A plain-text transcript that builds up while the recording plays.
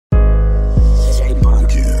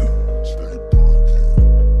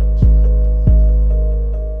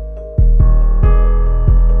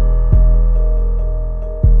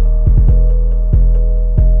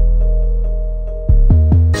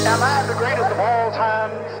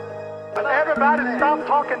Everybody stop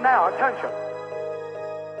talking now. Attention.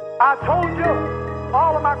 I told you,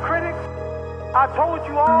 all of my critics, I told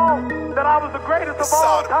you all that I was the greatest of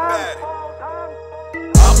all time.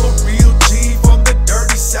 I'm a real G from the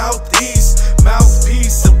dirty southeast.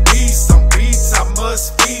 Mouthpiece of beast. On beats I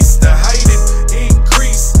must feast. The height and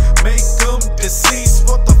increase, make them deceased.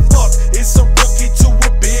 What the fuck? It's a rookie to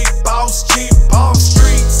a big boss. Cheap Palm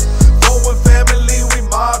Streets. Forward family, we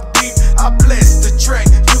mob deep. I bless the track.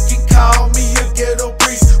 You can call me a ghetto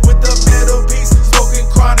priest with a metal piece. Smoking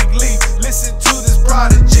chronic leaf. Listen to this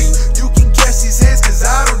prodigy. You can catch these hands cause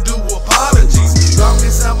I don't do apologies. Long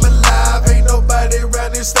as I'm alive, ain't nobody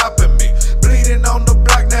around here stopping me. Bleeding on the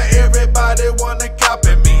block, now everybody wanna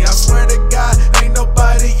copy me. I swear to God, ain't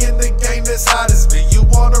nobody in the game that's hot as me. You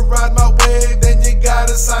wanna ride my wave, then you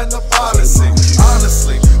gotta sign the policy.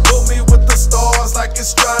 Honestly, put me with the stars like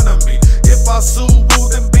astronomy. If I sue Woo,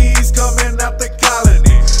 them bees coming out the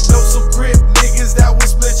colony. Know some crip niggas that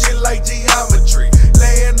was split shit like geometry.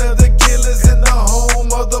 Land of the killers in the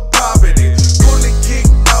home of the property. Pulling kick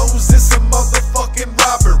nose, it's a motherfucking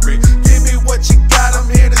robbery. Give me what you got, I'm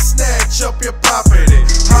here to snatch up your property.